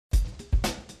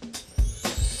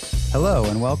Hello,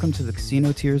 and welcome to the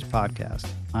Casino Tears podcast.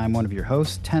 I'm one of your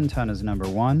hosts, 10 Ton is number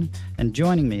one, and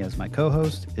joining me as my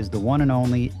co-host is the one and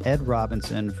only Ed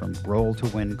Robinson from Roll to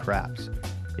Win Craps.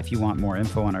 If you want more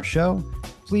info on our show,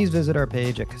 please visit our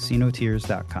page at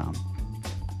casinotears.com.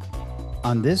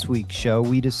 On this week's show,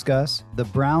 we discuss the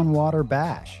Brownwater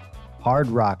Bash, Hard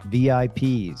Rock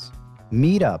VIPs,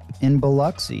 Meetup in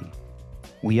Biloxi.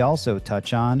 We also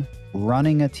touch on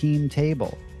running a team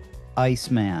table,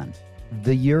 Iceman,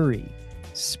 the Yuri,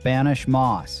 Spanish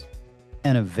Moss,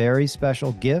 and a very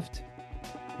special gift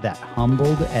that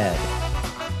humbled Ed.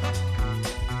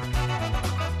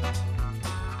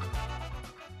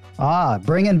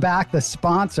 Bringing back the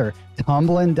sponsor,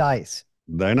 Tumbling Dice.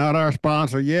 They're not our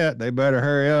sponsor yet. They better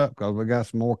hurry up because we got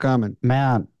some more coming.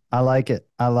 Man, I like it.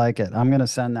 I'm going to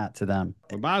send that to them.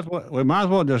 We might as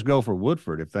well just go for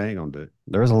Woodford if they ain't going to do it.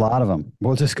 There's a lot of them.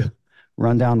 We'll just go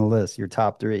run down the list, your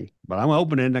top three. But I'm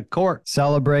opening the court.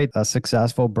 Celebrate a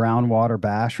successful Brownwater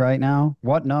Bash right now.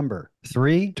 What number?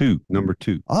 3? 2. Number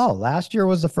 2. Oh, last year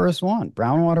was the first one.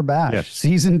 Brownwater Bash. Yes.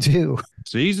 Season 2.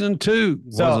 Season 2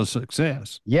 was a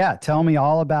success. Yeah, tell me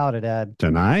all about it, Ed.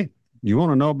 Tonight? You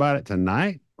want to know about it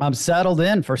tonight? I'm settled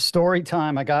in for story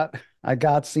time. I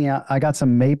got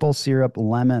some maple syrup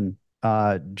lemon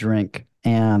drink,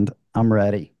 and I'm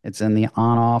ready. It's in the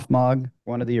on-off mug,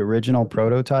 one of the original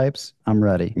prototypes. I'm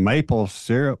ready. Maple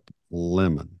syrup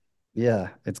lemon. Yeah,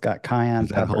 it's got cayenne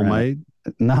pepper. Is that homemade?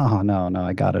 No.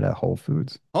 I got it at Whole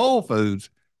Foods. Whole Foods.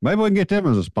 Maybe we can get them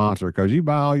as a sponsor because you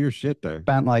buy all your shit there.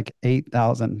 Spent like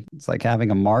 $8,000. It's like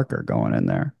having a marker going in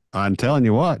there. I'm telling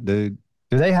you what, dude.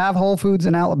 Do they have Whole Foods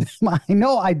in Alabama? I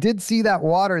know. I did see that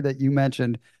water that you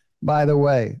mentioned, by the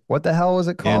way. What the hell was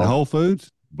it called? In Whole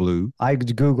Foods? Blue. I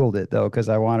Googled it, though, because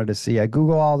I wanted to see. I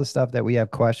Google all the stuff that we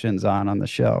have questions on the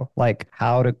show, like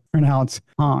how to pronounce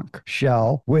conch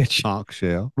shell, which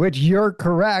you're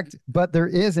correct, but there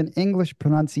is an English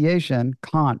pronunciation,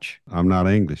 conch. I'm not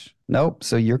English. Nope.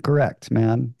 So you're correct,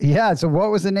 man. Yeah. So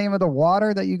what was the name of the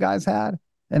water that you guys had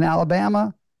in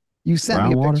Alabama? You sent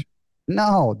me a picture.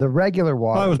 No, the regular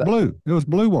water. Oh, it was blue. It was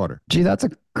blue water. Gee, that's a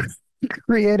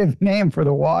creative name for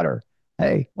the water.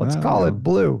 Hey, let's call it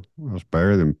blue. Well, it's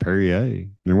better than Perrier.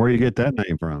 And where do you get that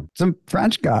name from? Some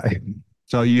French guy.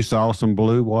 So you saw some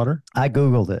blue water? I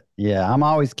Googled it. Yeah, I'm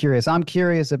always curious. I'm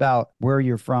curious about where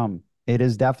you're from. It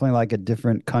is definitely like a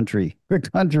different country,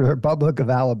 Republic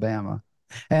of Alabama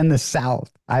and the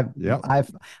South. I'm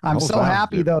so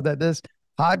happy, though, that this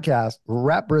podcast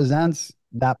represents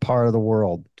that part of the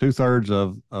world.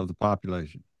 2/3 of the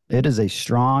population. It is a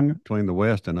strong between the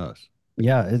West and us.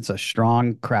 Yeah, it's a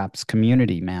strong craps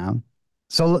community, man.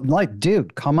 So, like,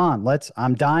 dude, come on.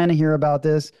 I'm dying to hear about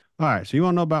this. All right. So you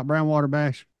want to know about Brownwater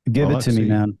Bash? Give it to me,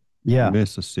 man. Yeah.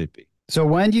 Mississippi. So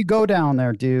when you go down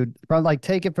there, dude,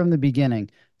 take it from the beginning.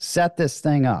 Set this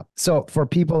thing up. So for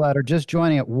people that are just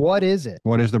joining it, what is it?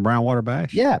 What is the Brownwater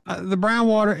Bash? Yeah. The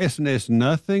Brownwater, it's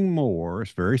nothing more.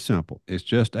 It's very simple. It's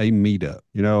just a meetup.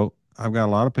 You know, I've got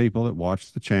a lot of people that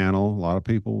watch the channel, a lot of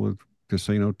people with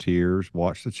Casino Tears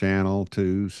watch the channel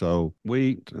too. So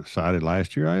we decided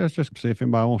last year, let's just see if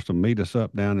anybody wants to meet us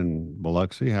up down in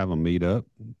Biloxi, have a meetup,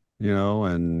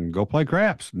 and go play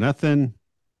craps. Nothing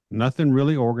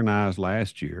really organized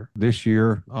last year. This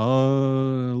year, a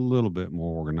little bit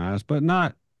more organized, but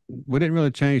we didn't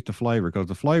really change the flavor because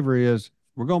the flavor is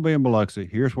we're going to be in Biloxi.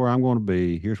 Here's where I'm going to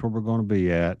be. Here's where we're going to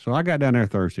be at. So I got down there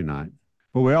Thursday night,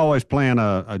 but we always plan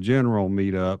a general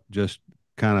meetup, just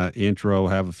kind of intro,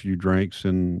 have a few drinks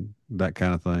and that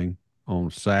kind of thing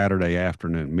on Saturday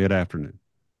afternoon, mid-afternoon.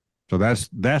 So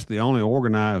that's the only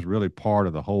organized really part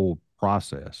of the whole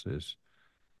process is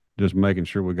just making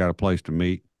sure we got a place to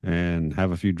meet and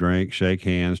have a few drinks, shake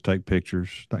hands, take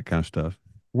pictures, that kind of stuff.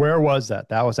 Where was that?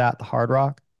 That was at the Hard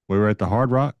Rock? We were at the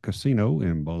Hard Rock Casino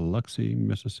in Biloxi,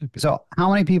 Mississippi. So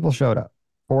how many people showed up?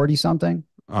 40 something?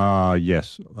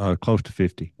 Yes, close to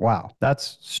 50. Wow,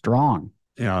 that's strong.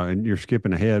 Yeah, and you're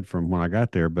skipping ahead from when I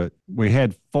got there, but we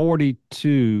had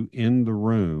 42 in the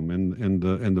room in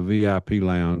the VIP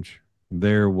lounge.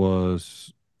 There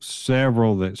was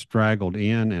several that straggled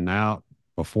in and out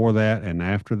before that and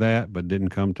after that, but didn't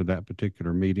come to that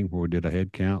particular meeting where we did a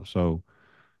head count. So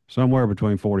somewhere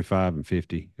between 45 and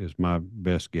 50 is my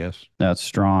best guess. That's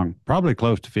strong. Probably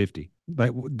close to 50.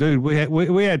 Dude,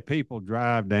 we had people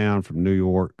drive down from New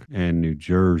York and New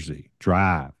Jersey.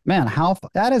 Drive. Man,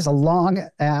 that is a long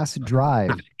ass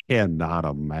drive. I cannot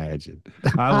imagine.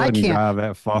 I wouldn't drive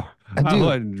that far. I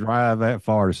wouldn't drive that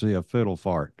far to see a fiddle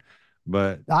fart.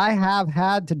 But I have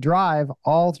had to drive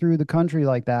all through the country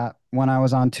like that when I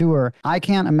was on tour. I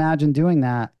can't imagine doing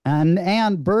that.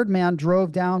 And Birdman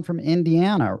drove down from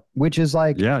Indiana, which is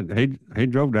like, Yeah, he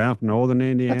drove down from northern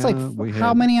that's like, Indiana. We how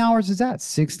had many hours is that?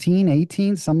 16,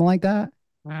 18, something like that?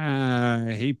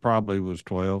 he probably was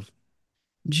 12.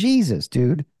 Jesus,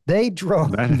 dude. They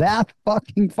drove That that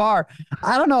fucking far.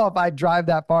 I don't know if I'd drive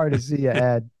that far to see you,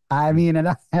 Ed. I mean, and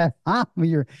I'm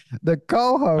the I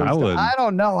co-host. I wouldn't.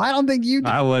 don't know. I don't think you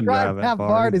I wouldn't drive drive that that far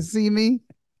far to either. see me.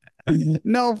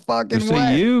 No To fucking see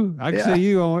way. you, I can Yeah, see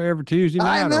you on every Tuesday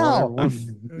I night or whatever know.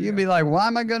 one. You'd Yeah. be like, why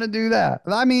am I going to do that?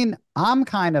 I mean, I'm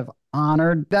kind of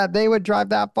honored that they would drive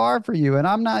that far for you, and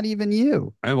I'm not even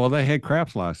you. And well, they had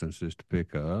craps licenses to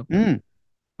pick up and Mm,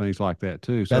 things like that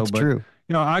too. So, that's but true.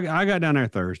 I got down there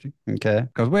Thursday Okay.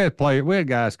 because we had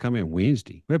guys come in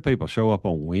Wednesday. We had people show up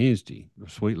on Wednesday.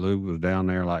 Sweet Lou was down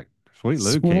there like Sweet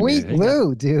Lou came in. Sweet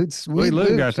Lou, dude. Sweet Sweet Lou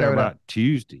Lou got there showed up. about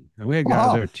Tuesday. And we had guys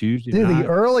Oh, there Tuesday dude, the night.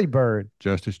 early bird.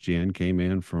 Justice Jen came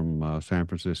in from San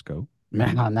Francisco.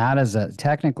 Man, that is a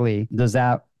technically, does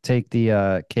that take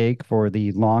the cake for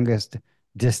the longest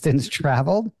distance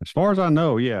traveled? As far as I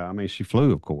know, yeah. I mean, she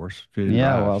flew, of course. She didn't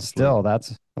Yeah, drive. well, She flew. still,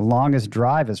 that's the longest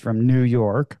drive is from New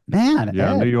York. Man,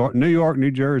 Yeah, Ed. New York, New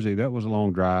Jersey. That was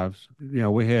long drives.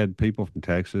 We had people from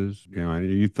Texas. And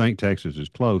you think Texas is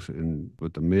close, and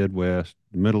with the Midwest,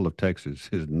 middle of Texas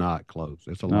is not close.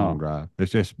 It's a long Oh, drive.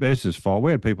 It's as far.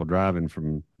 We had people driving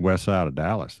from west side of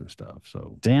Dallas and stuff.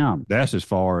 So damn. that's as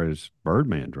far as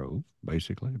Birdman drove,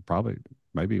 basically. Probably,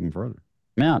 maybe even further.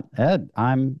 Man, Ed,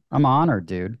 I'm honored,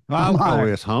 dude. I'm Oh, honored.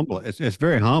 it's humbling. It's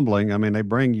very humbling. I mean, they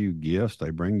bring you gifts. They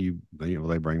bring you,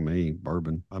 they bring me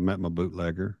bourbon. I met my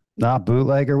bootlegger. Ah,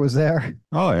 bootlegger was there. Of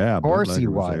Oh yeah, course he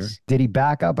bootlegger was there. was. Did he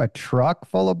back up a truck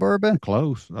full of bourbon?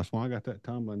 Close. That's why I got that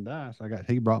tumbling dice.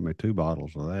 He brought me 2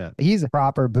 bottles of that. He's a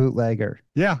proper bootlegger.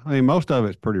 Yeah, I mean, most of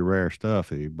it's pretty rare stuff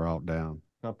that he brought down.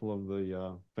 A couple of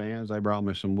the fans, they brought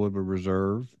me some Woodford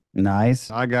Reserve. Nice.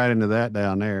 I got into that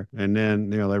down there, and then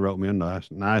they wrote me a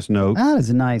nice note. That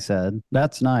is nice, Ed.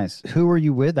 That's nice. Who were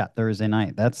you with that Thursday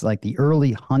night? That's like the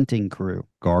early hunting crew.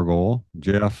 Gargoyle,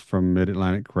 Jeff from Mid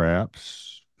Atlantic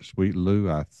Craps, Sweet Lou,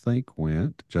 I think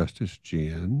went. Justice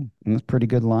Jen That's a pretty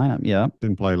good lineup. Yeah.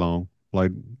 didn't play long.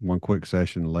 Played one quick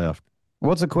session, left.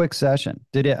 What's a quick session?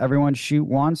 Did everyone shoot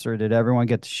once or did everyone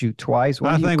get to shoot twice?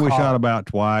 What I do you think we call shot it? about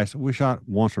twice. We shot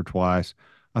once or twice.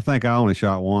 I think I only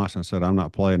shot once. I said, I'm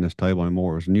not playing this table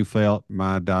anymore. It was, and you felt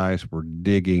my dice were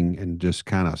digging and just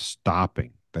kind of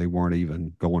stopping. They weren't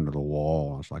even going to the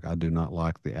wall. I was like, I do not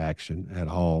like the action at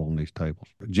all on these tables.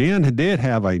 Jen did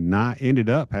have ended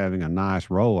up having a nice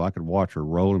roll. I could watch her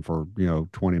rolling for,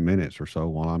 20 minutes or so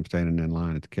while I'm standing in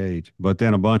line at the cage. But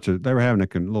then they were having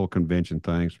little convention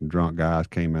things. Some drunk guys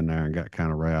came in there and got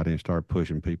kind of rowdy and started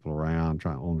pushing people around,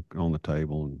 trying on the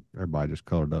table, and everybody just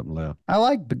colored up and left. I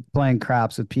like playing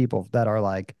craps with people that are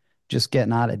like just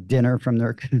getting out of dinner from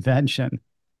their convention.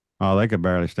 Oh, they could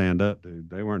barely stand up,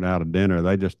 dude. They weren't out of dinner.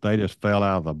 They just fell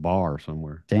out of the bar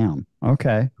somewhere. Damn.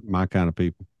 Okay. My kind of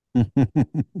people.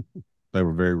 They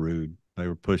were very rude. They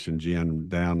were pushing Jen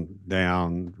down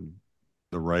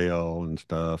the rail and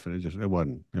stuff, and it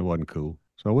wasn't cool.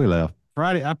 So we left.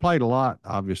 Friday, I played a lot,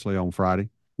 obviously, on Friday.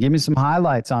 Give me some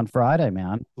highlights on Friday,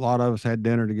 man. A lot of us had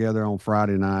dinner together on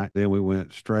Friday night. Then we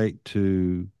went straight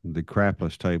to the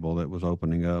crapless table that was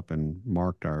opening up and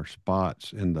marked our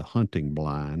spots in the hunting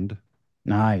blind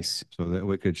Nice. so that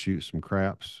we could shoot some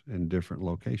craps in different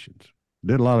locations.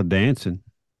 Did a lot of dancing.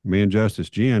 Me and Justice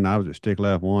Jen, I was at stick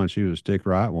left one, she was at stick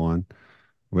right one.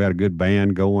 We had a good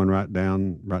band going right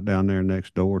down there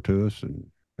next door to us, and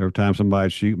every time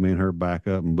somebody'd shoot, me and her back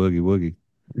up and boogie woogie.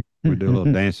 We do a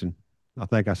little dancing. I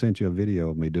think I sent you a video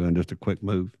of me doing just a quick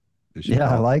move. Yeah,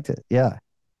 I liked it. Yeah.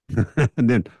 And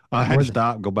then I had to Where's-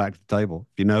 stop and go back to the table.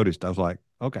 If you noticed, I was like,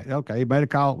 okay, he made a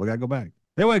call. We got to go back.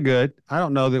 It went good. I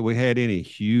don't know that we had any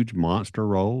huge monster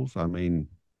rolls. I mean,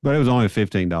 but it was only a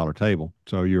 $15 table.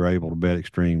 So you were able to bet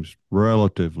extremes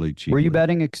relatively cheaply. Were you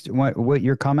betting what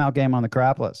your come out game on the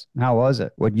crapless? How was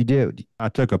it? What'd you do? I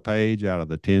took a page out of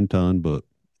the 10-ton book.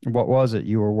 What was it?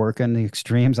 You were working the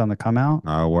extremes on the come out?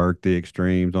 I worked the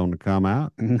extremes on the come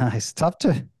out. Nice. Tough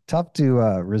to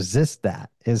resist that,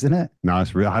 isn't it? No,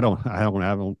 it's real. I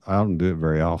don't do it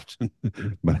very often,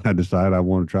 but I decided I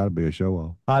want to try to be a show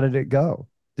off. How did it go?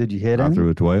 Did you hit I any? threw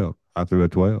a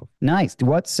 12. Nice.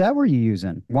 What set were you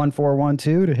using?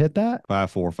 1-4-1-2 to hit that?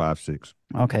 5-4, 5-6.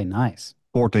 Okay, nice.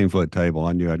 14-foot table.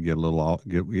 I knew I'd get a little off,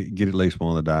 get at least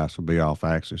one of the dice would be off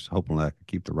axis, hoping that I could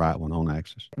keep the right one on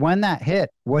axis. When that hit,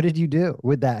 what did you do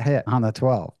with that hit on the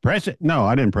 12? Press it. No,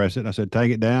 I didn't press it. I said,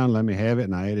 take it down, let me have it.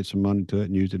 And I added some money to it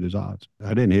and used it as odds. I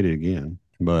didn't hit it again,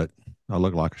 but I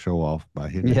look like a show off by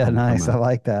hitting it Yeah, when we come nice. I out.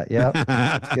 like that. Yep.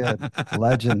 That's good.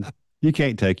 Legend. You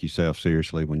can't take yourself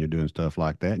seriously when you're doing stuff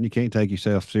like that. And you can't take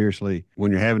yourself seriously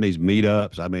when you're having these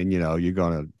meetups. I mean, you're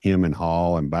going to hem and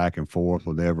haw and back and forth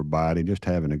with everybody, just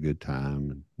having a good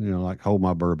time. And, like, hold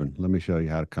my bourbon. Let me show you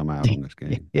how to come out on this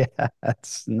game. Yeah,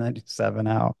 that's 97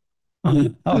 out.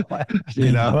 Oh, whoops.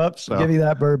 Give So me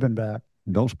that bourbon back.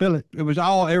 don't spill it. It was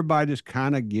all everybody just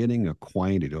kind of getting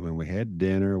acquainted. I mean, we had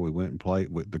dinner. We went and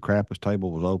played. The crapless table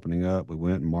was opening up. We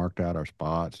went and marked out our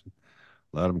spots.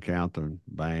 Let them count the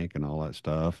bank and all that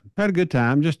stuff. Had a good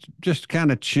time, just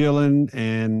kind of chilling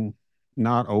and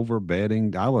not over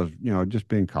betting. I was, just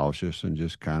being cautious and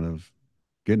just kind of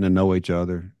getting to know each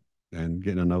other and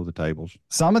getting to know the tables.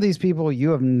 Some of these people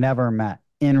you have never met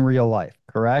in real life,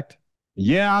 correct?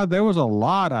 Yeah, there was a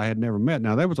lot I had never met.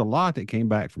 Now, there was a lot that came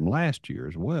back from last year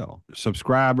as well.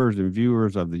 Subscribers and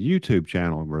viewers of the YouTube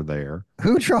channel were there.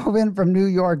 Who drove in from New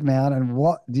York, man? And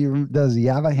what does he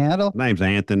have a handle? Name's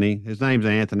Anthony. His name's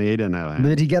Anthony. He didn't have a handle.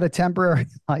 Did he get a temporary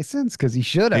license? Because he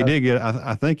should He have. did get,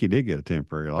 I think he did get a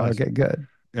temporary license. Okay, good.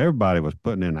 Everybody was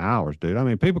putting in hours, dude. I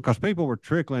mean, because people were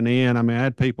trickling in. I mean, I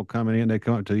had people coming in. They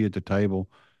come up to you at the table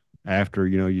after,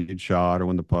 you'd shot or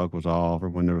when the puck was off or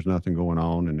when there was nothing going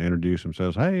on and introduce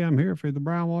themselves. Hey, I'm here for the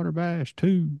Brownwater Bash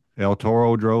too. El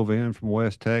Toro drove in from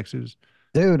West Texas.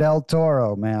 Dude, El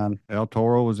Toro, man. El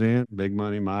Toro was in. Big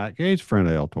Money Mike. Yeah, he's a friend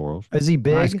of El Toro's. Is he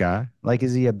big? Nice guy. Like,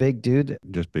 is he a big dude?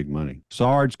 Just big money.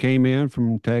 Sarge came in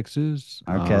from Texas.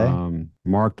 Okay.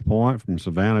 Mark the Point from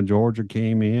Savannah, Georgia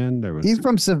came in. He's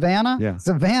from Savannah? Yeah.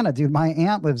 Savannah, dude. My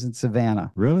aunt lives in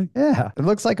Savannah. Really? Yeah. It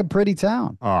looks like a pretty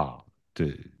town. Oh,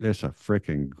 dude, it's a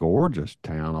freaking gorgeous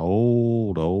town.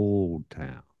 Old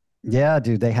town. Yeah,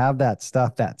 dude, they have that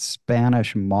stuff, that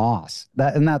Spanish moss.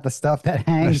 Isn't that the stuff that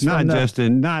hangs?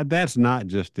 That's not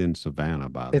just in Savannah,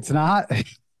 by the way. It's not.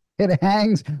 It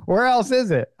hangs. Where else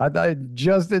is it? I thought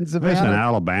just in Savannah. It's in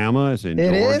Alabama. It's in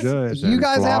Georgia. It's You in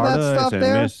guys have that Florida. stuff It's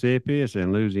there? in Mississippi. It's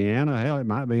in Louisiana. Hell, it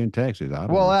might be in Texas. I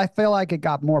don't Well, know. I feel like it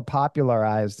got more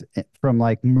popularized from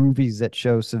like movies that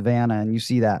show Savannah, and you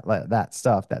see that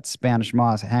stuff, that Spanish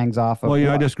moss hangs off of.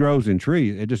 Well, it just grows in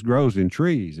trees. It just grows in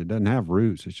trees. It doesn't have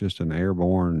roots. It's just an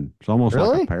airborne. It's almost like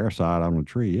Really? a parasite on a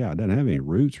tree. Yeah, it doesn't have any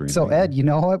roots or anything. So Ed, you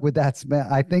know what? With that,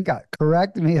 I think,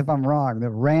 correct me if I'm wrong. The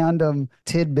random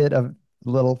tidbit of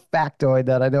little factoid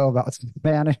that I know about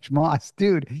Spanish moss,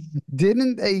 dude.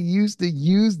 Didn't they used to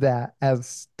use that as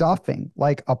stuffing,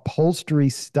 like upholstery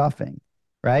stuffing,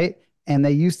 right? And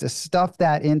they used to stuff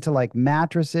that into like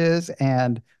mattresses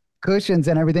and cushions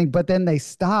and everything, but then they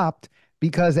stopped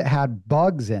because it had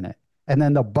bugs in it. And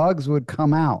then the bugs would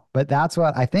come out. But that's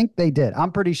what I think they did.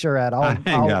 I'm pretty sure, Ed. I ain't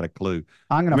got a clue.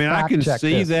 I'm going to I can check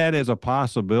see this. that as a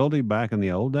possibility back in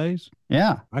the old days.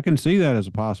 Yeah. I can see that as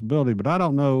a possibility, but I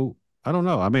don't know. I don't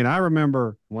know. I mean, I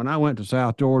remember when I went to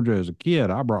South Georgia as a kid,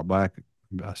 I brought back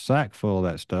a sack full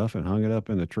of that stuff and hung it up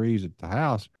in the trees at the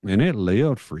house, and it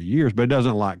lived for years, but it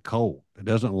doesn't like cold. It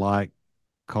doesn't like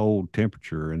cold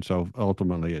temperature, and so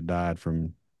ultimately it died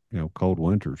from, cold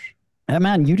winters. Hey,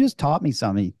 man, you just taught me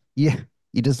something. You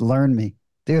just learned me.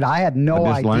 Dude, I had no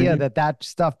idea that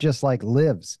stuff just like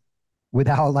lives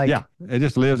without like. Yeah, it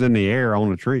just lives in the air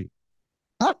on a tree.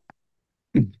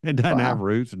 It doesn't have Wow.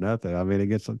 roots or nothing. I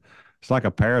mean, it's like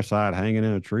a parasite hanging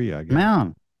in a tree, I guess.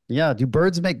 Man, yeah. Do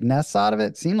birds make nests out of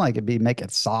it? Seem like it'd be make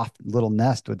it soft little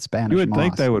nest with Spanish You would moss.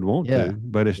 think they would want Yeah. to,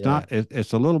 but it's Yeah. not.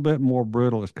 It's a little bit more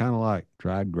brittle. It's kind of like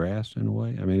dried grass in a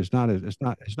way. I mean, it's not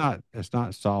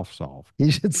soft.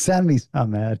 You should send me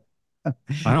some, Ed. I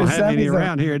don't have Send me any some.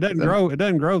 around here. It doesn't grow. It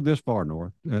doesn't grow this far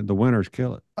north. The winters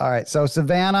kill it. All right. So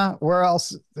Savannah, where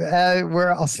else? Where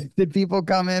else did people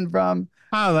come in from?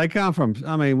 Oh, they come from.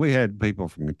 I mean, we had people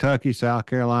from Kentucky, South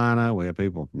Carolina. We had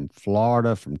people from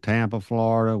Florida, from Tampa,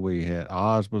 Florida. We had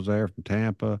Oz was there from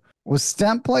Tampa. Was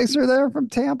Stent Placer there from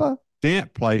Tampa?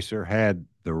 Stent Placer had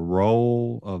the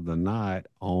roll of the night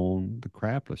on the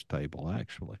crapless table,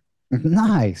 actually.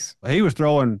 Nice. He was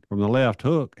throwing from the left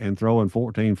hook and throwing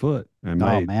 14 foot and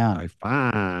made man. a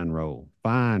fine roll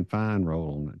on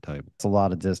that table. It's a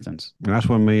lot of distance. And that's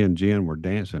when me and Jen were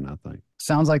dancing, I think.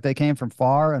 Sounds like they came from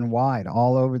far and wide,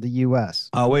 all over the U.S.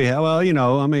 Oh,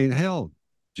 I mean, hell,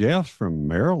 Jeff's from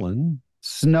Maryland,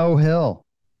 Snow Hill.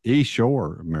 East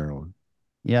Shore of Maryland.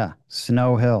 Yeah,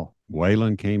 Snow Hill.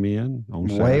 Waylon came in on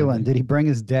Saturday. Waylon, did he bring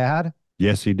his dad?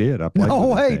 Yes, he did. I played No with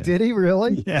his way, dad. did he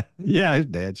really? Yeah, his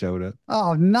dad showed up.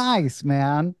 Oh, nice,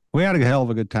 man. We had a hell of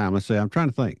a good time. Let's see, I'm trying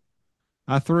to think.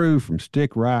 I threw from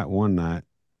stick right one night,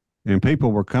 and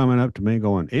people were coming up to me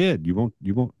going, Ed, you want,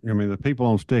 I mean, the people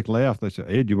on stick left, they said,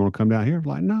 Ed, you want to come down here? I'm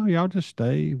like, no, y'all just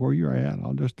stay where you're at.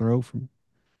 I'll just throw from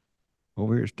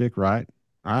over here at stick right.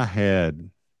 I had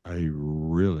a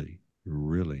really,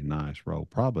 really nice roll,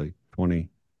 probably 20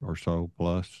 or so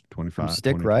plus From 25,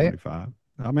 stick 20, right? 25.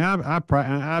 I mean,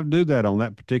 I do that on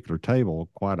that particular table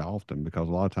quite often because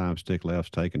a lot of times stick left's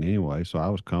taken anyway. So I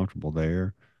was comfortable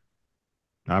there.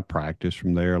 I practiced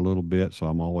from there a little bit, so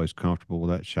I'm always comfortable with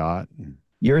that shot.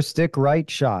 Your stick right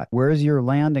shot. Where's your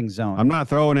landing zone? I'm not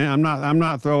throwing it. I'm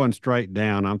not throwing straight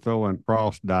down. I'm throwing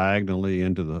cross diagonally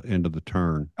into the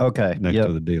turn Okay. next to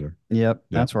Yep. the dealer. Yep. Yep.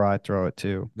 That's where I throw it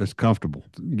too. It's comfortable.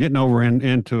 Getting over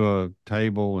into a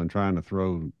table and trying to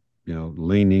throw,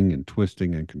 leaning and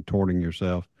twisting and contorting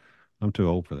yourself. I'm too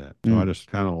old for that. So I Mm. just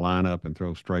kind of line up and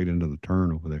throw straight into the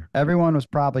turn over there. Everyone was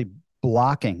probably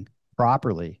blocking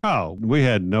properly. Oh, we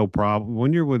had no problem.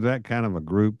 When you're with that kind of a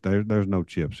group, there's no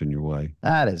chips in your way.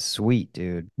 That is sweet,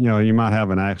 dude. You might have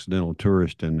an accidental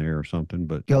tourist in there or something,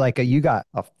 but You're like you got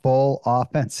a full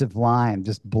offensive line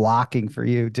just blocking for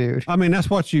you, dude. I mean, that's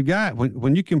what you got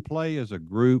when you can play as a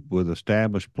group with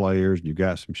established players. You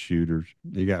got some shooters.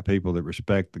 You got people that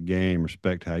respect the game,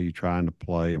 respect how you're trying to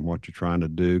play and what you're trying to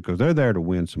do because they're there to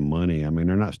win some money. I mean,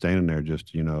 they're not standing there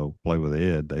just play with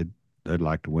Ed. They'd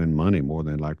like to win money more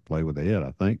than they'd like to play with Ed.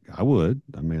 I think I would.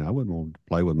 I mean, I wouldn't want to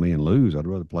play with me and lose. I'd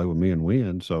rather play with me and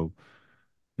win. So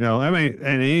I mean,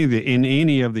 and in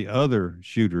any of the other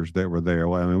shooters that were there,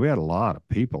 well, I mean, we had a lot of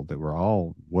people that were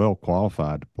all well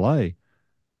qualified to play.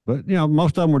 But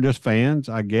most of them were just fans,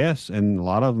 I guess, and a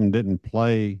lot of them didn't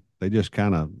play. They just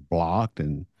kind of blocked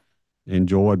and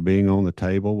enjoyed being on the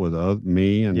table with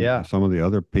me and Yeah. some of the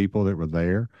other people that were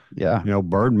there. Yeah.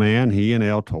 Birdman, he and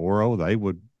El Toro,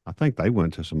 I think they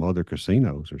went to some other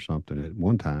casinos or something at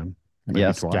one time, Yeah. maybe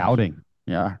twice. Scouting.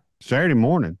 Yeah. Saturday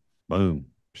morning, boom,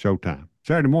 showtime.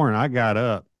 Saturday morning, I got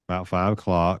up about 5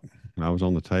 o'clock and I was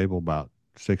on the table about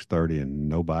 6:30 and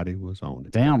nobody was on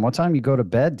it. Damn, what time you go to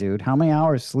bed, dude? How many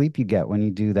hours sleep you get when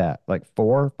you do that? Like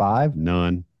 4, 5?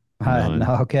 None, No,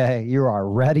 none. okay. You are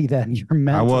ready then. You're I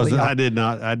mentally wasn't.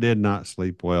 up. I did not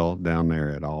sleep well down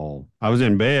there at all. I was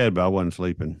in bed, but I wasn't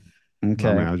sleeping. I mean, Okay.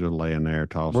 I was just laying there Were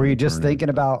tossing you and just turning. thinking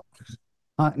about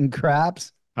hunting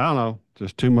craps? I don't know,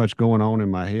 just too much going on in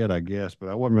my head, I guess. But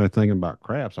I wasn't really thinking about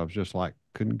craps. I was just like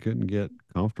couldn't get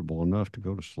comfortable enough to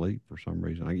go to sleep for some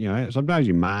reason. Sometimes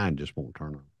your mind just won't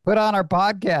turn on. Put on our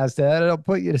podcast, Ed. It'll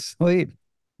put you to sleep.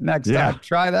 Next Yeah, time,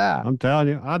 try that. I'm telling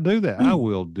you, I do that. I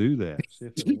will do that. See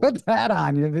if it works. Put that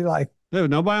on. You'll be like, There was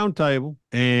nobody on the table,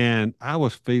 and I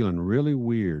was feeling really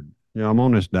weird. I'm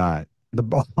on this diet. the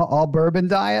all bourbon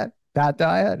diet? That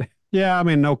diet? Yeah, I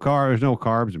mean, no car. There's no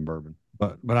carbs in bourbon.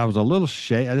 But I was a little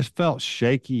shaky. I just felt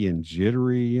shaky and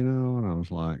jittery, and I was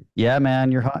like, Yeah,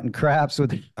 man. You're hunting craps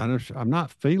with. I'm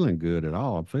not feeling good at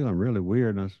all. I'm feeling really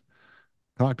weird. And this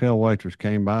cocktail waitress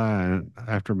came by, and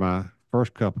after my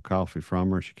first cup of coffee from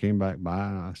her, she came back by,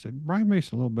 and I said, "Bring me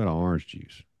a little bit of orange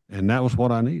juice." And that was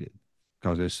what I needed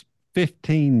because it's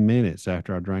 15 minutes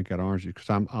after I drank that orange juice because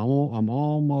I'm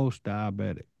almost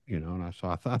diabetic, And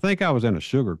I think I was in a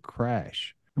sugar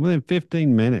crash. And within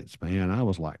 15 minutes, man, I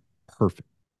was like perfect,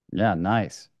 Yeah,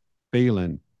 nice.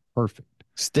 feeling perfect.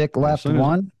 Stick And as left soon as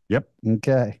one. Yep.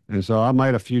 Okay. And so I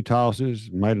made a few tosses,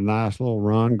 made a nice little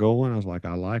run going. I was like,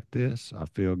 I like this. I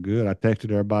feel good. I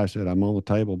texted everybody, said, I'm on the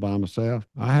table by myself.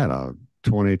 I had a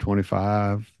 20,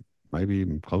 25, maybe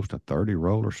even close to 30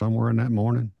 roller somewhere in that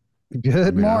morning. I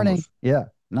Good mean, I morning. was, Yeah,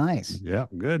 nice. yeah,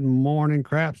 good morning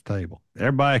craps table.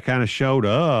 Everybody kind of showed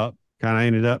up, kind of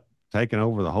ended up taking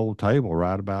over the whole table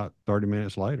right about 30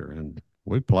 minutes later. And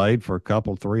we played for a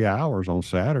couple, 3 hours on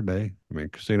Saturday. I mean,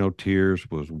 Casino Tears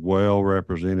was well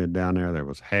represented down there. There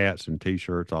was hats and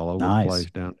T-shirts all over the Nice.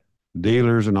 place down.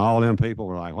 Dealers and all them people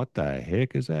were like, "What the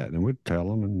heck is that?" And we'd tell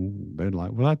them, and they'd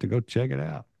like, "We'll have to go check it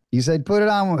out." You said put it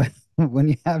on when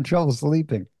you have trouble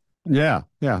sleeping. Yeah,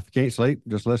 yeah. If you can't sleep,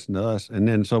 just listen to us. And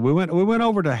then so we went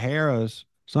over to Harrah's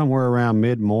somewhere around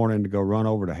mid morning to go run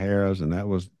over to Harrah's, and that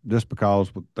was just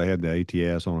because they had the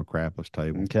ATS on a crapless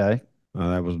table. Okay.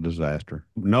 That was a disaster.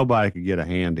 Nobody could get a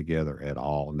hand together at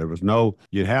all. And there was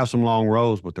you'd have some long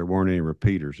rows, but there weren't any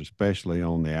repeaters, especially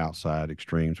on the outside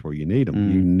extremes where you need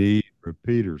them. You Mm. need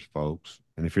repeaters, folks.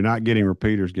 And if you're not getting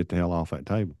repeaters, get the hell off that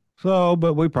table. So,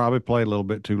 but we probably played a little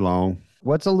bit too long.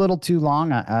 What's a little too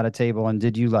long at a table? And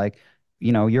did you like,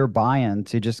 you're buying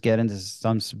to just get into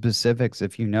some specifics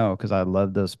if you know, because I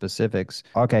love those specifics.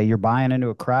 Okay, you're buying into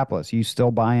a crapless. You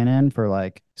still buying in for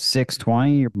like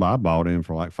 620? I bought in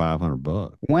for like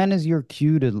 $500. When is your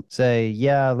cue to say,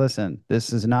 yeah, listen,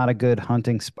 this is not a good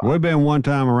hunting spot? We've been one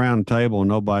time around the table and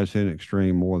nobody's hit an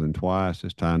extreme more than twice.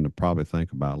 It's time to probably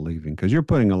think about leaving because you're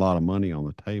putting a lot of money on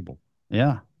the table.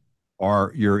 Yeah.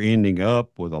 Or you're ending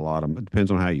up with a lot of, it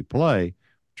depends on how you play,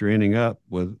 you're ending up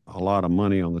with a lot of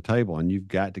money on the table, and you've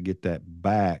got to get that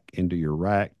back into your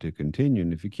rack to continue.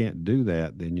 And if you can't do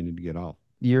that, then you need to get off.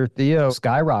 Your Theo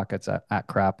skyrockets at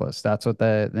Crapless. That's what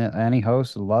any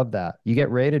host would love that. You get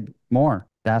rated more.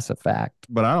 That's a fact.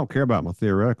 But I don't care about my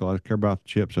theoretical. I just care about the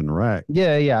chips in the rack.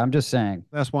 Yeah, yeah. I'm just saying.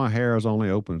 That's why Harrah's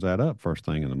only opens that up first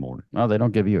thing in the morning. Oh, they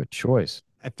don't give you a choice.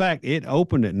 In fact, it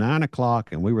opened at 9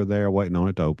 o'clock, and we were there waiting on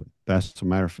it to open. That's a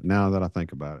matter of now that I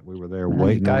think about it, we were there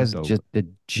waiting on it to open. You guys just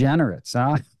degenerates,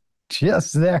 huh?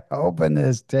 Just there, open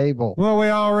this table. Well, we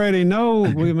already know.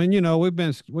 I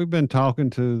mean, we've been talking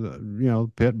to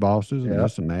the pit bosses and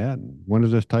this and that. And when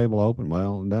does this table open?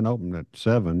 Well, it doesn't open at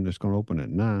 7. It's going to open at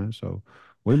 9. So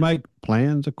we make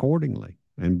plans accordingly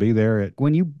and be there at.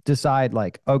 When you decide,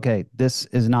 like, okay, this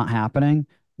is not happening,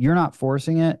 you're not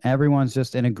forcing it. Everyone's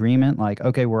just in agreement, like,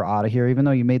 okay, we're out of here, even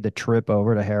though you made the trip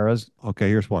over to Harrah's. Okay,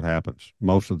 here's what happens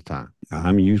most of the time.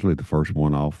 I'm usually the first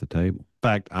one off the table. In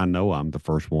fact, I know I'm the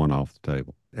first one off the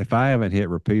table. If I haven't hit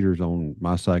repeaters on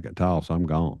my second toss, I'm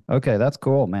gone. Okay, that's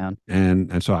cool, man.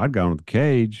 And so I'd gone to the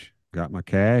cage, got my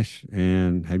cash,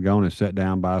 and had gone and sat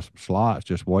down by some slots,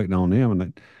 just waiting on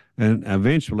them. And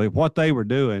eventually, what they were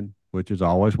doing, which is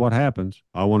always what happens,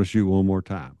 I want to shoot one more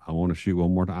time. I want to shoot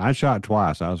one more time. I shot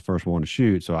twice. I was the first one to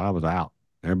shoot, so I was out.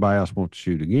 Everybody else wants to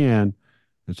shoot again.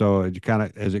 And so as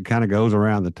it kind of goes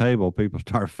around the table, people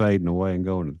start fading away and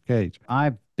going to the cage.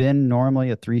 I've been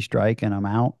normally a 3-strike and I'm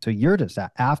out. So you're just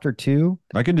after 2.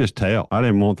 I could just tell. I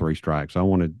didn't want 3 strikes. I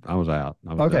was out.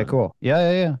 Okay, done. Cool.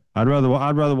 Yeah. I'd rather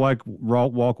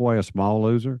walk away a small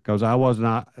loser because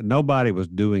nobody was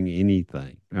doing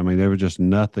anything. I mean, there was just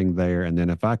nothing there. And then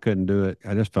if I couldn't do it,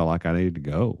 I just felt like I needed to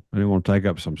go. I didn't want to take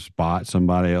up some spot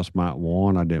somebody else might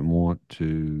want. I didn't want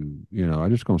to, I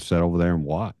just going to sit over there and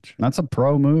watch. That's a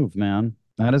pro move, man.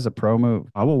 That is a pro move.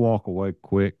 I will walk away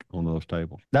quick on those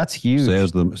tables. That's huge.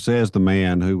 Says the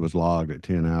man who was logged at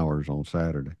 10 hours on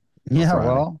Saturday. Yeah,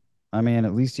 well, I mean,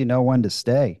 at least you know when to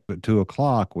stay. At 2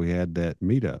 o'clock, we had that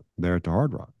meetup there at the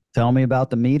Hard Rock. Tell me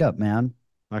about the meetup, man.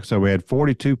 Like I said, we had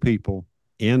 42 people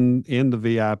in the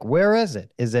VIP. Where is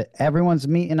it? Is it everyone's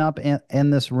meeting up in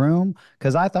this room?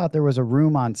 Because I thought there was a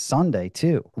room on Sunday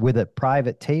too with a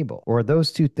private table. Or are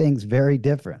those two things very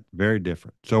different? Very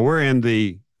different. So we're in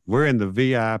the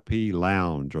VIP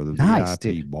lounge or the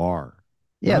VIP bar.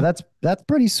 Yeah, right? That's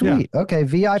pretty sweet. Yeah. Okay,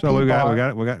 VIP. So we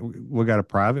got a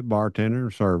private bartender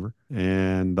and server,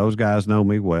 and those guys know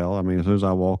me well. I mean, as soon as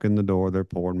I walk in the door, they're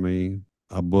pouring me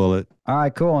a bullet. All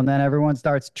right, cool. And then everyone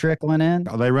starts trickling in.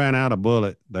 They ran out of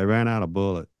bullet.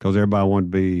 Because everybody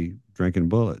wanted to be drinking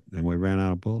bullet, and we ran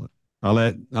out of bullet. I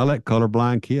let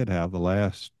colorblind kid have the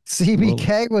last.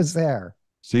 CBK bullet. Was there.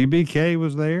 CBK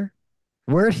was there.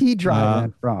 Where'd he drive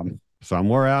in from?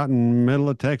 Somewhere out in the middle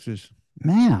of Texas.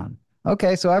 Man.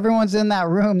 Okay, so everyone's in that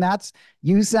room.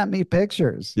 You sent me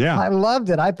pictures. Yeah. I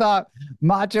loved it. I thought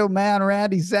Macho Man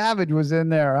Randy Savage was in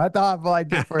there. I thought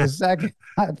for a second.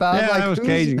 That was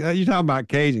Cajun. You're talking about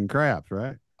Cajun Craps,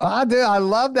 right? I do. I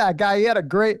love that guy. He had a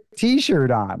great T-shirt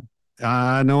on.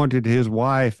 I anointed his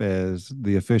wife as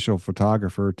the official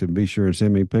photographer to be sure to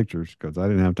send me pictures because I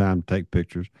didn't have time to take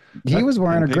pictures. He was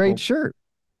wearing a great shirt.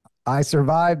 I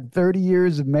survived 30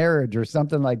 years of marriage or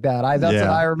something like that. That's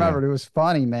what I remembered. Yeah. It was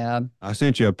funny, man. I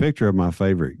sent you a picture of my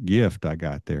favorite gift I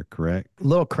got there, correct?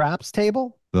 Little craps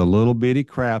table? The little bitty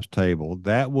craps table.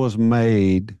 That was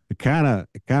made, it kind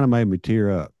of made me tear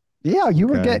up. Yeah, you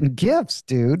were getting gifts,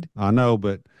 dude. I know,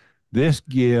 but this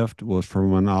gift was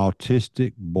from an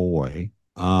autistic boy.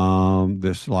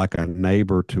 This like a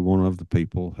neighbor to one of the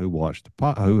people who watched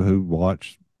who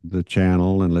watched the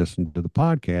channel and listened to the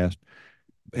podcast.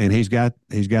 And he's got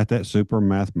that super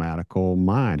mathematical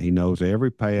mind. He knows every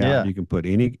payout. Yeah. You can put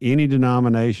any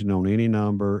denomination on any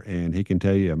number, and he can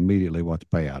tell you immediately what the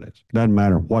payout is. Doesn't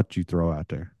matter what you throw out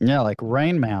there. Yeah, like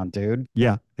Rain Man, dude.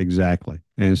 Yeah, exactly.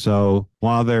 And so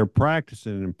while they're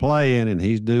practicing and playing, and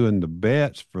he's doing the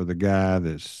bets for the guy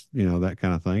that's that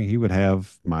kind of thing, he would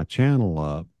have my channel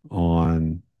up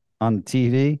on the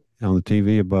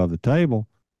TV above the table,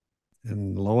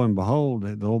 and lo and behold,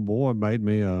 the little boy made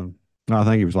me I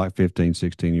think he was like 15,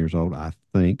 16 years old, I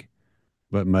think,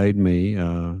 but made me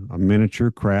a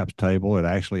miniature craps table. It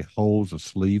actually holds a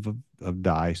sleeve of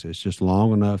dice. It's just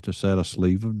long enough to set a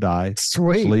sleeve of dice.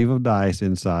 Sweet. Sleeve of dice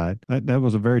inside. That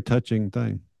was a very touching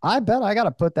thing. I bet I got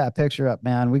to put that picture up,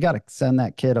 man. We got to send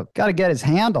that kid up. Got to get his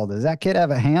handle. Does that kid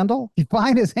have a handle? You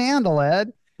find his handle,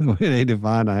 Ed. We need to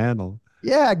find a handle.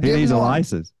 Yeah. He needs a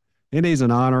license. He needs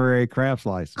an honorary craps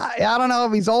license. I don't know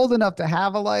if he's old enough to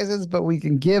have a license, but we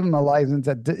can give him a license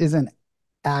that isn't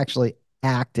actually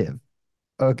active.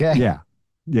 Okay.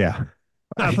 Yeah.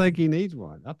 I think he needs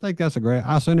one. I think that's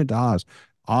I'll send it to Oz.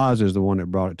 Oz is the one that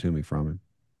brought it to me from him.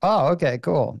 Oh, okay,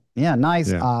 cool. Yeah,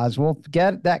 nice, Yeah. Oz. We'll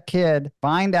get that kid,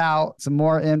 find out some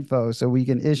more info so we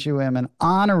can issue him an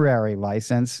honorary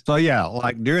license. So yeah,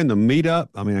 like during the meetup,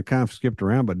 I mean, I kind of skipped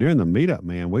around, but during the meetup,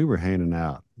 man, we were handing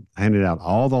out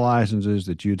all the licenses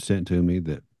that you'd sent to me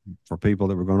that for people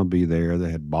that were going to be there, that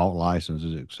had bought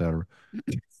licenses, etc.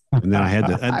 And then I had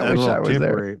I that wish little I was there.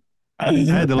 temporary, I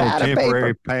had the little Pad of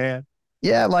temporary paper. pad.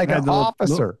 Yeah, I like an had the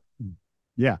officer.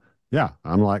 yeah, yeah.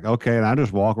 I'm like, okay, and I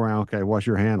just walk around. Okay, what's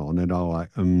your handle? And they'd all like,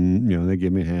 they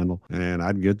give me a handle, and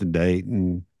I'd get the date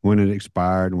and when it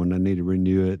expired, and when they need to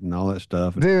renew it, and all that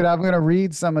stuff. And Dude, I'm gonna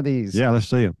read some of these. yeah, let's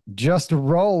see them. Just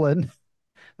rolling.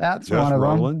 That's Just one of them.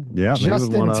 rolling. Yeah, he was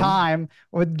Just one in of them. time.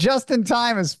 With just in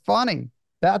time is funny.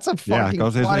 That's a Yeah, fucking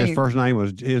because his funny. first name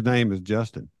was his name is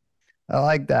Justin. I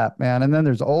like that, man. And then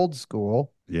there's old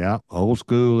school. Yeah, old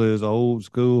school is old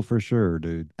school for sure,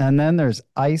 dude. And then there's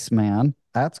Iceman.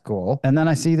 That's cool. And then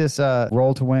I see this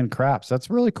roll to win craps. That's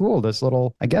really cool. This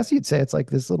little, I guess you'd say it's like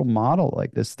this little model,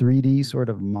 like this 3D sort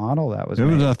of model that was It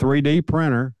was made. a 3D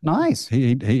printer. Nice.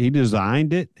 He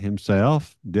designed it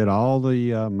himself, did all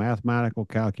the mathematical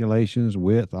calculations,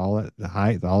 width, all that, the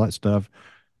height, all that stuff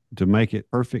to make it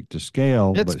perfect to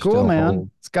scale. It's but cool, still man. hold.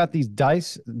 It's got these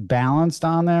dice balanced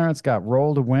on there. It's got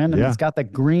roll to win, and Yeah. it's got the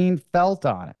green felt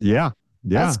on it. Yeah,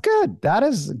 yeah. That's good. That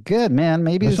is good, man.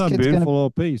 Maybe That's this a kid's beautiful gonna. little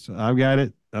piece. I've got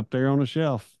it up there on the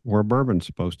shelf where bourbon's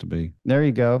supposed to be. There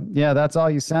you go. Yeah, that's all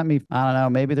you sent me. I don't know.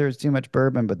 Maybe there's too much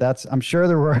bourbon, but I'm sure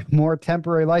there were more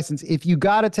temporary license. If you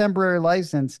got a temporary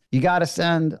license, you got to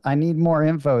send. I need more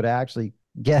info to actually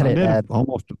get I it. did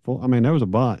almost a full. I mean, there was a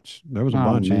bunch. There was a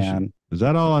bunch Man. issued. Is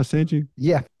that all I sent you?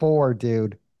 Yeah, 4,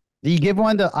 dude. Do you give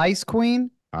one to Ice Queen?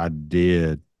 I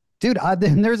did. Dude,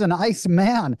 then there's an Ice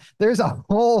Man. There's a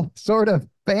whole sort of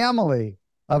family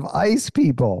of ice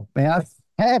people, man.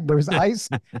 Head, there's Ice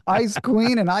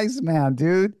Queen and Ice Man,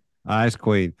 dude. Ice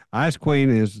Queen. Ice Queen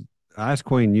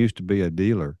used to be a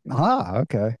dealer. Ah,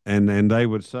 okay. And they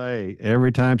would say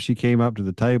every time she came up to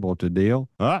the table to deal,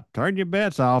 turn your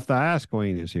bets off. The Ice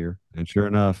Queen is here. And sure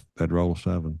enough, I'd roll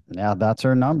 7. Yeah, that's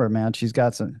her number, man. She's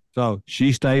got some. So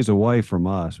she stays away from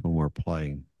us when we're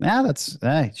playing. Yeah,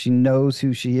 hey, she knows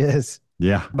who she is.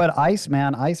 Yeah. But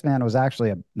Iceman was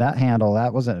actually that handle.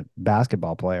 That was a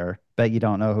basketball player. Bet you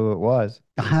don't know who it was.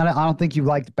 I don't think you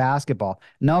liked basketball.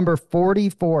 Number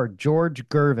 44, George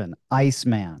Gervin,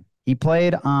 Iceman. He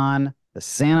played on the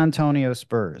San Antonio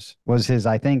Spurs, was his,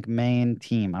 I think, main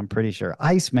team. I'm pretty sure.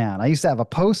 Iceman. I used to have a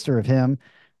poster of him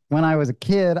when I was a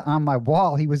kid on my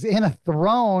wall. He was in a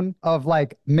throne of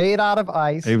like made out of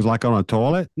ice. He was like on a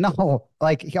toilet? No,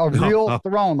 like a real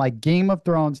throne, like Game of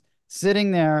Thrones,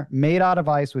 sitting there made out of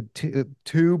ice with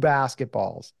two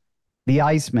basketballs. The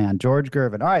Iceman, George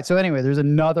Gervin. All right. So anyway, there's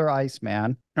another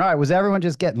Iceman. All right. Was everyone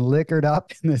just getting liquored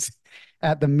up in this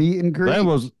at the meet and greet? That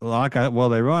was like, they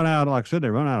run out, like I said, they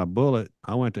run out of bullet.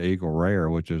 I went to Eagle Rare,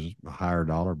 which is a higher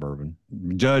dollar bourbon.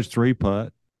 Judge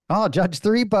 3-Putt. Oh, Judge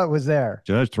 3-Putt was there.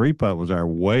 Judge 3-Putt was there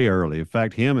way early. In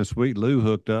fact, him and Sweet Lou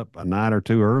hooked up a night or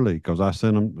two early because I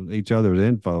sent them each other's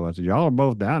info. I said, y'all are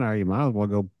both down there. You might as well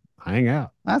go hang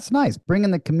out. That's nice.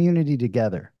 Bringing the community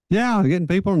together. Yeah, getting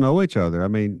people to know each other. I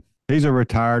mean, he's a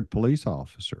retired police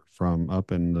officer from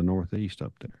up in the Northeast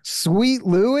up there. Sweet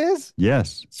Lou is?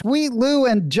 Yes. Sweet Lou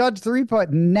and Judge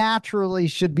 3-Putt naturally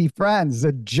should be friends.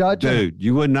 The judge. Dude,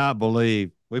 you would not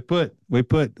believe. We put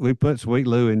Sweet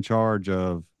Lou in charge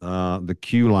of the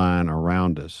queue line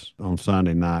around us on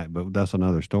Sunday night, but that's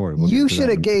another story. You should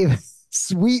have gave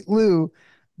Sweet Lou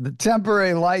the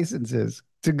temporary licenses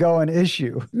to go and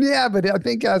issue. Yeah, but I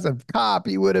think as a cop,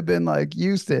 he would have been like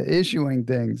used to issuing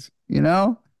things, you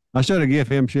know? I should have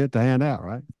given him shit to hand out,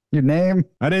 right? Your name?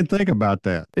 I didn't think about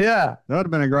that. Yeah. That would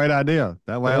have been a great idea.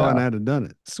 That way I wouldn't have to done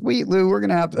it. Sweet Lou, we're going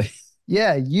to have to,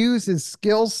 use his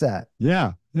skill set.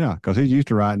 Yeah, because he's used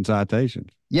to writing citations.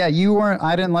 Yeah,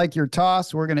 I didn't like your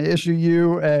toss. We're going to issue you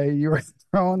were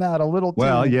throwing that a little too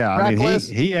reckless.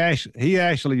 I mean, he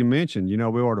actually mentioned,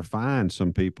 we ought to find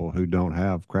some people who don't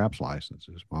have craps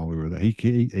licenses while we were there.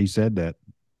 He said that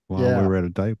while we were at a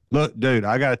table. Look, dude,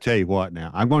 I got to tell you what now.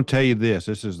 I'm going to tell you this.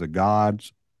 This is the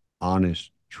God's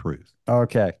honest truth.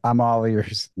 Okay, I'm all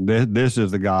ears. This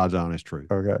is the God's honest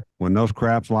truth. Okay. When those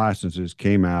craps licenses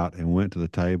came out and went to the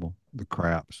table, the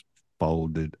craps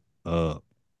folded up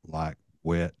like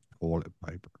wet toilet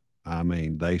paper. I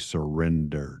mean, they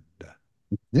surrendered.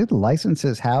 Did the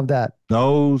licenses have that?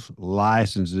 Those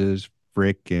licenses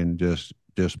freaking just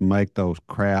make those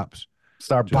craps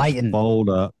start biting. Fold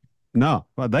up. No,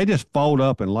 they just fold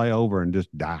up and lay over and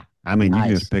just die. I mean, you can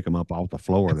just pick them up off the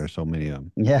floor. There's so many of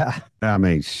them. Yeah. I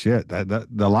mean, shit. The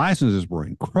licenses were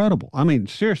incredible. I mean,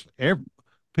 seriously,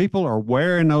 People are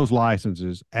wearing those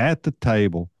licenses at the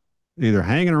table, either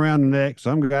hanging around the neck.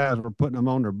 Some guys were putting them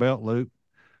on their belt loop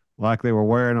like they were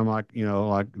wearing them like,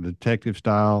 like detective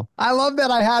style. I love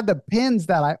that I had the pins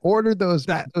that I ordered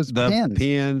That those the pins.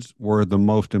 pins were the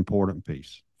most important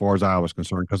piece, as far as I was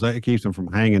concerned, because it keeps them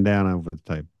from hanging down over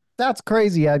the table. That's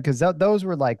crazy, Ed, because those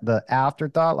were like the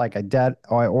afterthought. Like I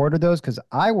ordered those because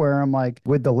I wear them like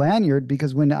with the lanyard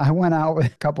because when I went out with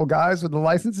a couple guys with the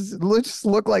licenses, it just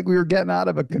looked like we were getting out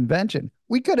of a convention.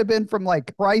 We could have been from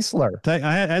like Chrysler.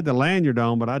 I had the lanyard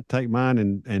on, but I'd take mine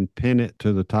and pin it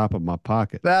to the top of my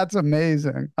pocket. That's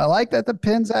amazing. I like that the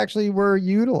pins actually were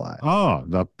utilized. Oh,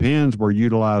 the pins were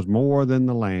utilized more than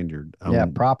the lanyard. Yeah,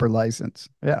 proper license.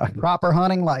 Yeah, proper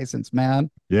hunting license,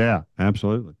 man. Yeah,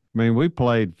 absolutely. I mean, we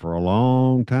played for a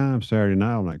long time Saturday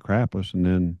night on that crapless, and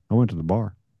then I went to the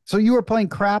bar. So you were playing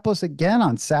crapless again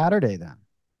on Saturday then?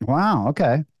 Wow.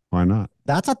 Okay. Why not?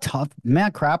 That's a tough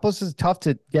man. Crapless is tough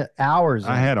to get hours.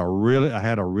 I had a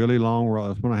really long roll.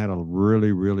 That's when I had a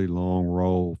really long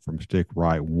roll from stick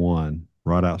right one,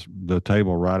 right out the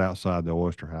table right outside the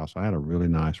oyster house. I had a really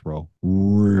nice roll.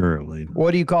 Really.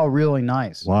 What do you call really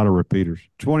nice? A lot of repeaters,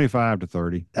 25 to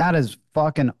 30. That is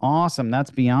fucking awesome.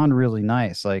 That's beyond really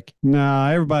nice. Like, No,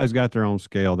 everybody's got their own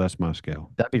scale. That's my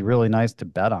scale. that'd be really nice to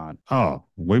bet on. Oh,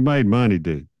 we made money,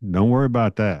 dude. Don't worry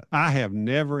about that. I have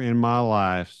never in my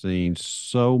life seen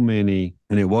so many,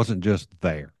 and it wasn't just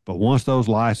there, but once those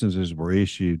licenses were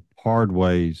issued, hard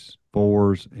ways,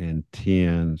 fours and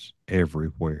tens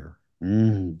everywhere.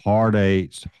 Hard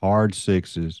eights, hard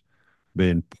sixes,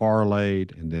 been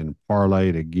parlayed and then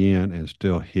parlayed again and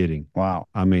still hitting. Wow.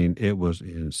 I mean, it was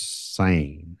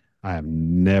insane. I have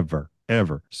never,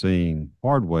 ever seen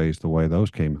hard ways the way those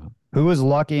came out. Who was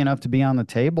lucky enough to be on the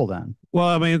table then? Well,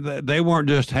 I mean, they weren't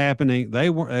just happening.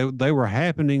 They were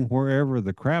happening wherever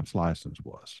the craps license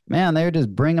was. Man, they would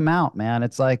just bring them out, man.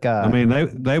 It's like I mean,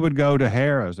 they would go to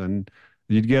Harrah's and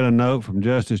you'd get a note from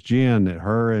Justice Jen that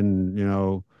her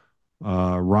and,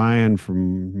 Ryan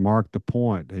from Mark the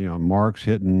Point, Mark's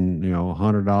hitting,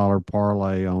 $100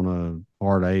 parlay on a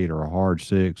hard eight or a hard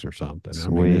six or something.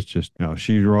 Sweet. I mean, it's just,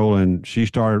 she's rolling. She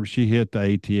hit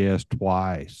the ATS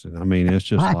twice. And I mean, it's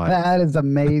just like, that is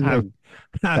amazing.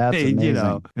 That's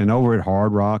amazing. and over at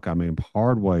Hard Rock, I mean,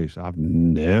 hard ways I've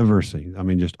never seen. I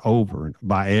mean, just over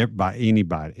by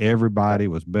anybody. Everybody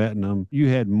was betting them. You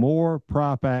had more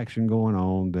prop action going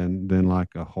on than like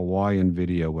a Hawaiian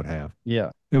video would have.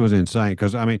 Yeah. It was insane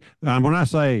because I mean, when I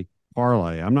say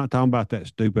parlay, I'm not talking about that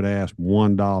stupid ass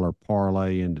 $1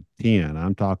 parlay into 10.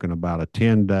 I'm talking about a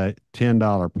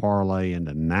 $10 parlay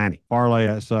into 90. Parlay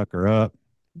that sucker up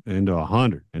into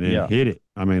 100 and then hit it.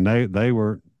 I mean, they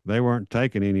weren't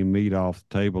taking any meat off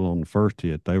the table on the first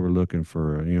hit. They were looking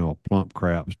for plump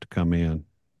craps to come in,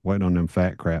 waiting on them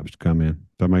fat craps to come in. Does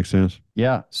that make sense?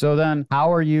 Yeah. So then,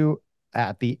 how are you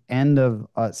at the end of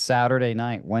Saturday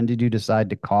night? When did you decide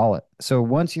to call it? So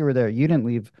once you were there, you didn't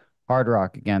leave Hard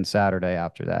Rock again Saturday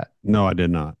after that? No, I did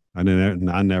not. I didn't.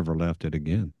 I never left it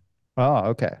again. Oh,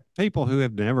 okay. People who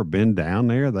have never been down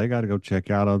there, they got to go check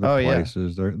out other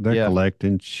places. Yeah. They're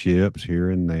collecting chips here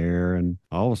and there, and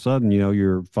all of a sudden,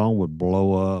 your phone would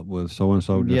blow up with so and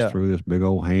so just threw this big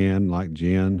old hand, like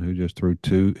Jen, who just threw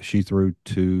two. She threw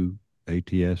two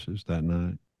ATSs that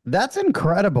night. That's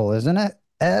incredible, isn't it,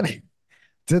 Ed?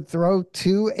 To throw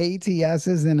two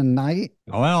ATSs in a night?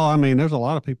 Well, I mean, there's a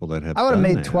lot of people that have. I would have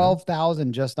made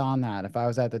 12,000 just on that if I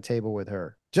was at the table with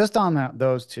her. Just on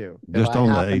those two. Just on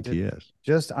the ATS.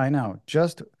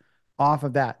 Just off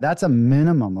of that. That's a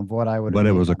minimum of what I would have. But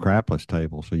it was a crapless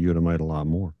table, so you would have made a lot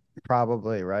more.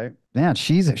 Probably, right? Man,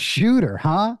 she's a shooter,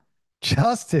 huh?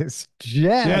 Justice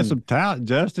Jen. She has some talent.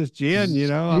 Justice Jen,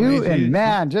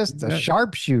 just a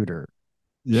sharpshooter.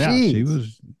 Yeah,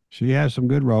 she has some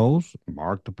good rolls.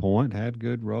 Mark the Point had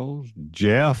good rolls.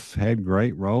 Jeff had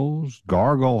great rolls.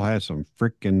 Gargle had some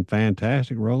freaking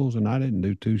fantastic rolls, and I didn't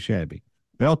do too shabby.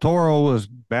 El Toro was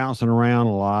bouncing around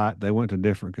a lot. They went to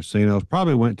different casinos,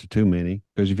 probably went to too many,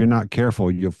 because if you're not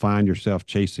careful, you'll find yourself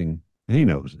chasing. And he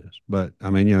knows this, but I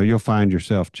mean, you'll find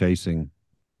yourself chasing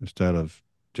instead of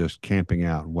just camping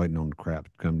out and waiting on the crap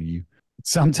to come to you.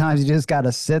 Sometimes you just got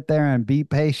to sit there and be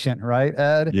patient, right,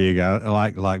 Ed? Yeah, you got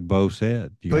like Bo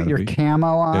said. You put your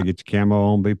camo on. Gotta get your camo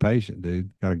on. Be patient, dude.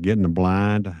 Got to get in the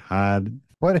blind, hide.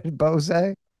 What did Bo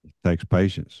say? It takes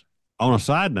patience. On a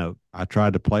side note, I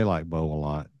tried to play like Bo a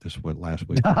lot last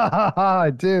week.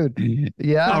 Dude,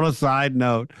 yeah. On a side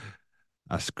note,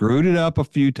 I screwed it up a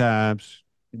few times.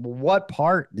 What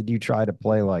part did you try to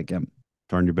play like him?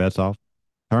 Turn your bets off.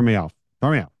 Turn me off.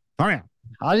 Turn me out. Turn me out.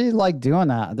 How do you like doing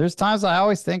that? There's times I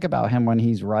always think about him when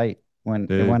he's right.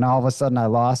 Dude. when all of a sudden I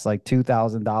lost like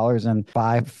 $2,000 in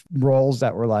 5 rolls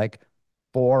that were like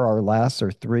 4 or less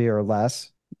or 3 or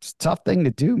less. It's a tough thing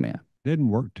to do, man. Didn't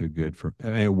work too good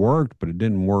it worked, but it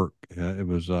didn't work. It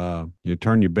was you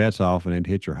turn your bets off and then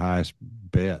hit your highest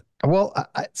bet. Well,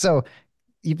 so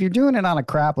if you're doing it on a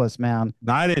crapless, man.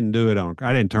 No, I didn't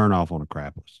turn off on a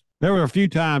crapless. There were 2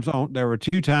 times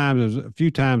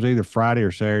either Friday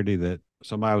or Saturday that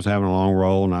somebody was having a long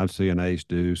roll and I'd see an ace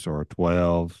deuce or a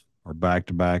 12 or back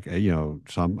to back,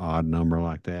 some odd number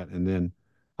like that. And then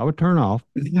I would turn off.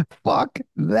 Fuck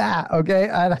that. Okay.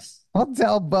 I'll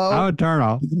tell Bo. I would turn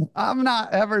off. I'm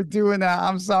not ever doing that.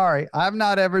 I'm sorry. I'm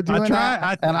not ever doing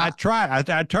that. I tried.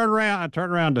 I turned around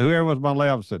to whoever was on my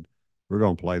left and said, we're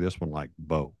going to play this one like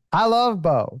Bo. I love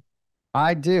Bo.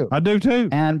 I do. I do too.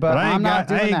 But I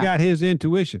ain't got his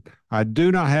intuition. I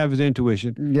do not have his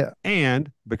intuition. Yeah.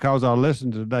 And because I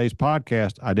listened to today's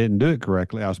podcast, I didn't do it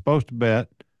correctly. I was supposed to bet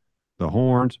the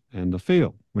horns and the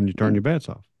field when you turn your bets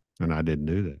off. And I didn't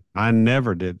do that. I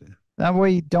never did that. That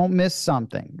way you don't miss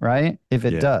something, right? If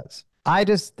it does. I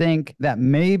just think that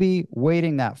maybe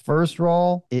waiting that first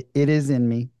roll, it is in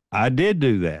me. I did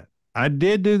do that. I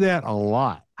did do that a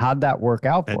lot. How'd that work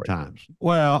out for you? At times.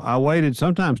 Well, I waited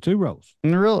sometimes 2 rolls.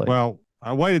 Really? Well,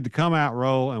 I waited the come out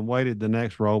roll and waited the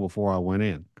next roll before I went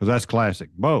in because that's classic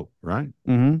Bo, right?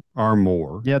 Mm-hmm. Or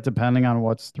more. Yeah, depending on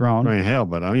what's thrown. I mean, hell,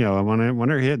 but when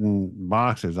they're hitting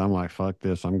boxes, I'm like, fuck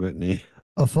this, I'm getting in.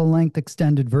 A full-length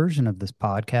extended version of this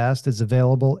podcast is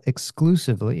available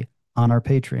exclusively on our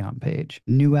Patreon page.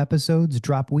 New episodes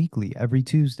drop weekly every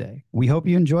Tuesday. We hope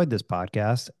you enjoyed this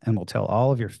podcast and will tell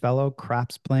all of your fellow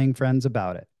craps-playing friends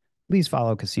about it. Please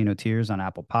follow Casino Tears on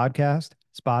Apple Podcast,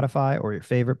 Spotify, or your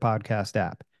favorite podcast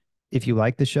app. If you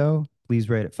like the show, please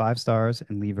rate it 5 stars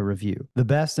and leave a review. The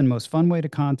best and most fun way to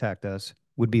contact us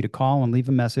would be to call and leave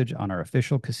a message on our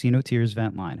official Casino Tears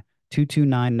vent line,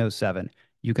 229-07.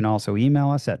 You can also email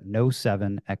us at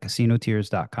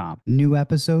no7@casinotears.com. New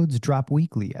episodes drop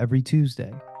weekly every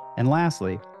Tuesday. And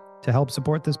lastly, to help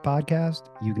support this podcast,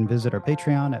 you can visit our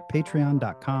Patreon at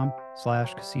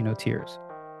patreon.com/casinotears.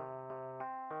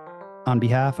 On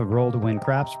behalf of Roll to Win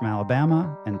Craps from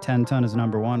Alabama and 10 Ton is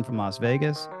 #1 from Las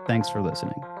Vegas, thanks for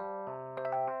listening.